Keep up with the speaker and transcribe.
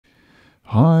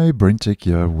Hi, BrenTech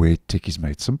here, where tech is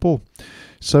made simple.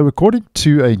 So according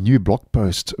to a new blog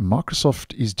post,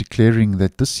 Microsoft is declaring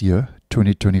that this year,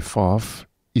 2025,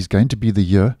 is going to be the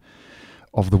year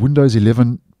of the Windows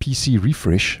 11 PC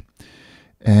refresh.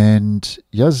 And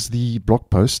here's the blog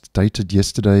post dated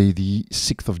yesterday, the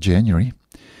 6th of January.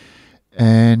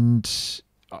 And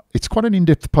it's quite an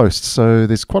in-depth post, so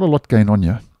there's quite a lot going on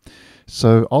here.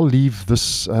 So I'll leave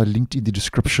this linked in the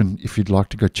description if you'd like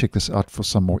to go check this out for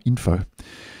some more info.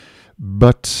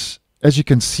 But as you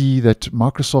can see that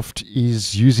Microsoft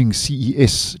is using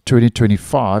CES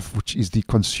 2025, which is the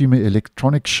Consumer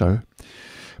Electronics Show,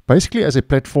 basically as a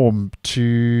platform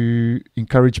to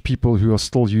encourage people who are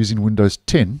still using Windows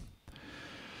 10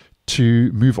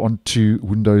 to move on to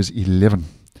Windows 11.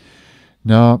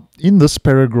 Now, in this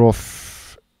paragraph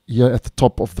here at the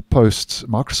top of the post,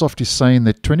 Microsoft is saying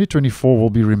that 2024 will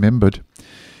be remembered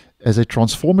as a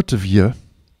transformative year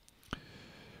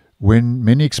when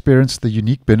many experience the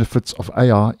unique benefits of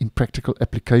AI in practical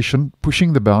application,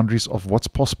 pushing the boundaries of what's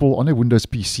possible on a Windows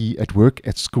PC at work,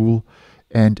 at school,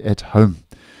 and at home.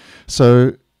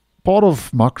 So part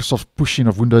of Microsoft's pushing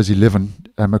of Windows 11,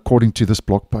 according to this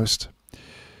blog post,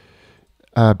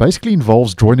 basically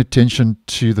involves drawing attention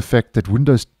to the fact that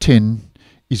Windows 10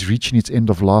 is reaching its end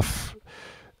of life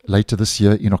later this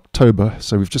year in October.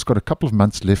 So we've just got a couple of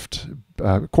months left,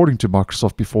 according to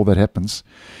Microsoft, before that happens,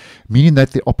 meaning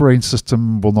that the operating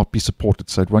system will not be supported,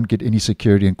 so it won't get any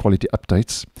security and quality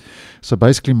updates. So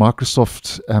basically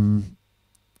Microsoft,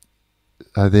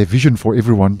 their vision for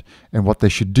everyone and what they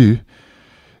should do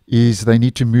is they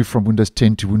need to move from Windows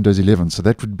 10 to Windows 11. So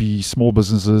that would be small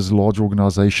businesses, large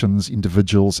organizations,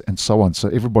 individuals, and so on. So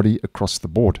everybody across the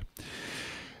board.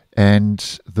 And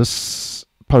this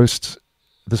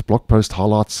blog post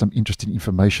highlights some interesting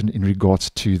information in regards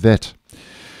to that.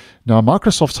 Now,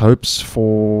 Microsoft's hopes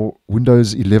for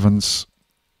Windows 11's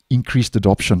increased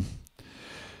adoption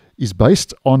is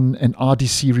based on an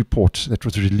RDC report that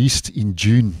was released in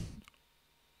June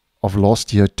of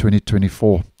last year,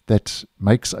 2024, that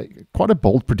makes quite a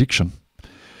bold prediction.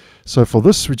 So for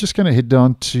this, we're just going to head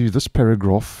down to this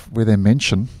paragraph where they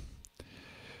mention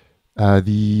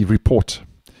the report.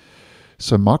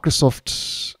 So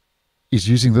Microsoft is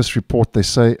using this report. They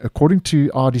say, according to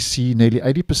RDC, nearly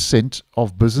 80%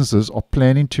 of businesses are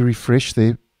planning to refresh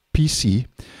their PC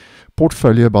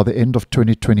portfolio by the end of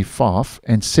 2025,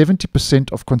 and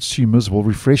 70% of consumers will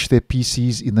refresh their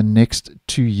PCs in the next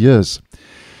 2 years,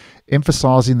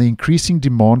 emphasizing the increasing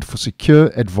demand for secure,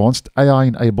 advanced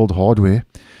AI-enabled hardware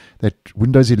that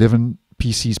Windows 11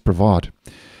 PCs provide.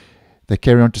 They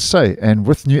carry on to say, and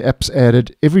with new apps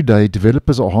added every day,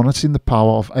 developers are harnessing the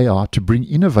power of AI to bring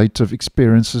innovative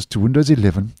experiences to Windows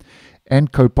 11 and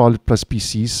Copilot Plus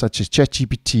PCs such as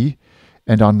ChatGPT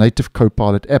and our native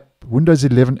Copilot app. Windows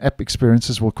 11 app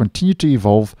experiences will continue to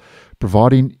evolve,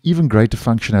 providing even greater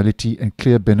functionality and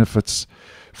clear benefits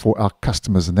for our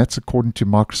customers. And that's according to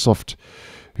Microsoft,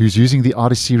 who's using the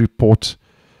RDC report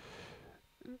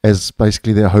as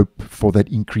basically their hope for that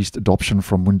increased adoption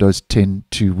from Windows 10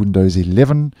 to Windows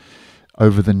 11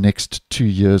 over the next 2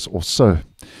 years or so.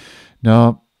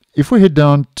 Now, if we head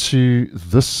down to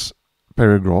this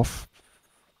paragraph,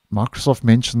 Microsoft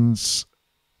mentions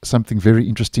something very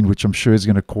interesting, which I'm sure is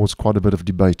going to cause quite a bit of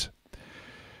debate.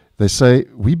 They say,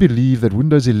 we believe that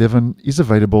Windows 11 is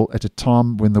available at a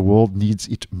time when the world needs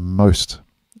it most,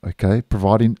 okay,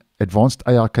 providing advanced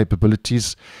AI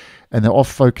capabilities. And they are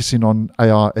focusing on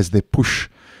AI as they push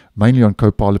mainly on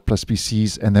Copilot Plus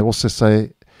PCs. And they also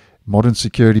say modern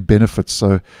security benefits.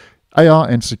 So AI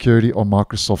and security are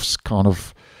Microsoft's kind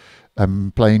of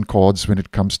playing cards when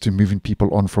it comes to moving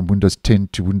people on from Windows 10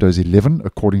 to Windows 11,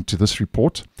 according to this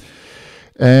report.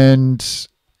 And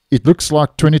it looks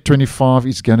like 2025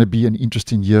 is going to be an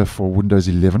interesting year for Windows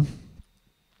 11,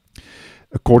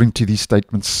 according to these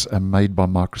statements made by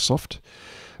Microsoft.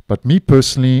 But me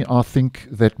personally, I think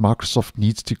that Microsoft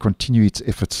needs to continue its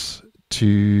efforts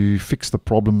to fix the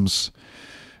problems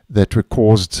that were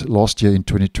caused last year in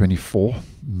 2024,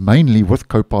 mainly with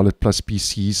Copilot Plus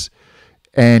PCs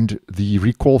and the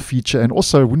recall feature, and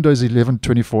also Windows 11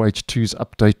 24H2's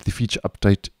update. The feature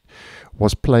update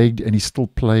was plagued and is still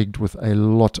plagued with a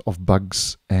lot of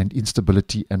bugs and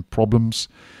instability and problems,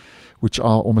 which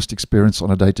are almost experienced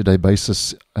on a day-to-day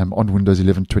basis on Windows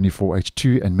 11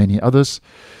 24H2 and many others.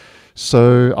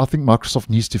 So I think Microsoft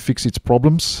needs to fix its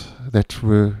problems that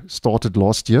were started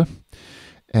last year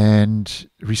and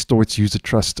restore its user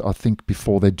trust, I think,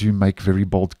 before they do make very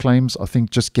bold claims. I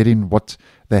think just getting what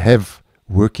they have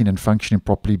working and functioning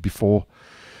properly before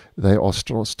they are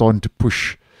starting to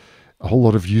push a whole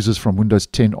lot of users from Windows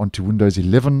 10 onto Windows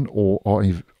 11, or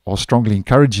are strongly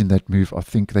encouraging that move. I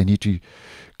think they need to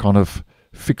kind of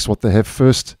fix what they have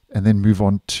first and then move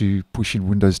on to pushing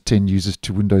Windows 10 users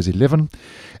to Windows 11.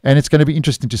 And it's going to be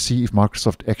interesting to see if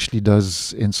Microsoft actually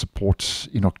does end support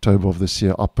in October of this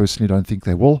year. I personally don't think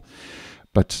they will,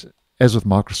 but as with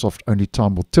Microsoft, only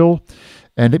time will tell.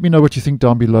 And let me know what you think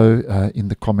down below in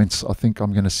the comments. I think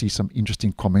I'm going to see some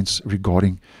interesting comments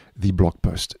regarding the blog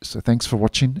post. So thanks for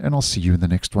watching, and I'll see you in the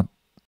next one.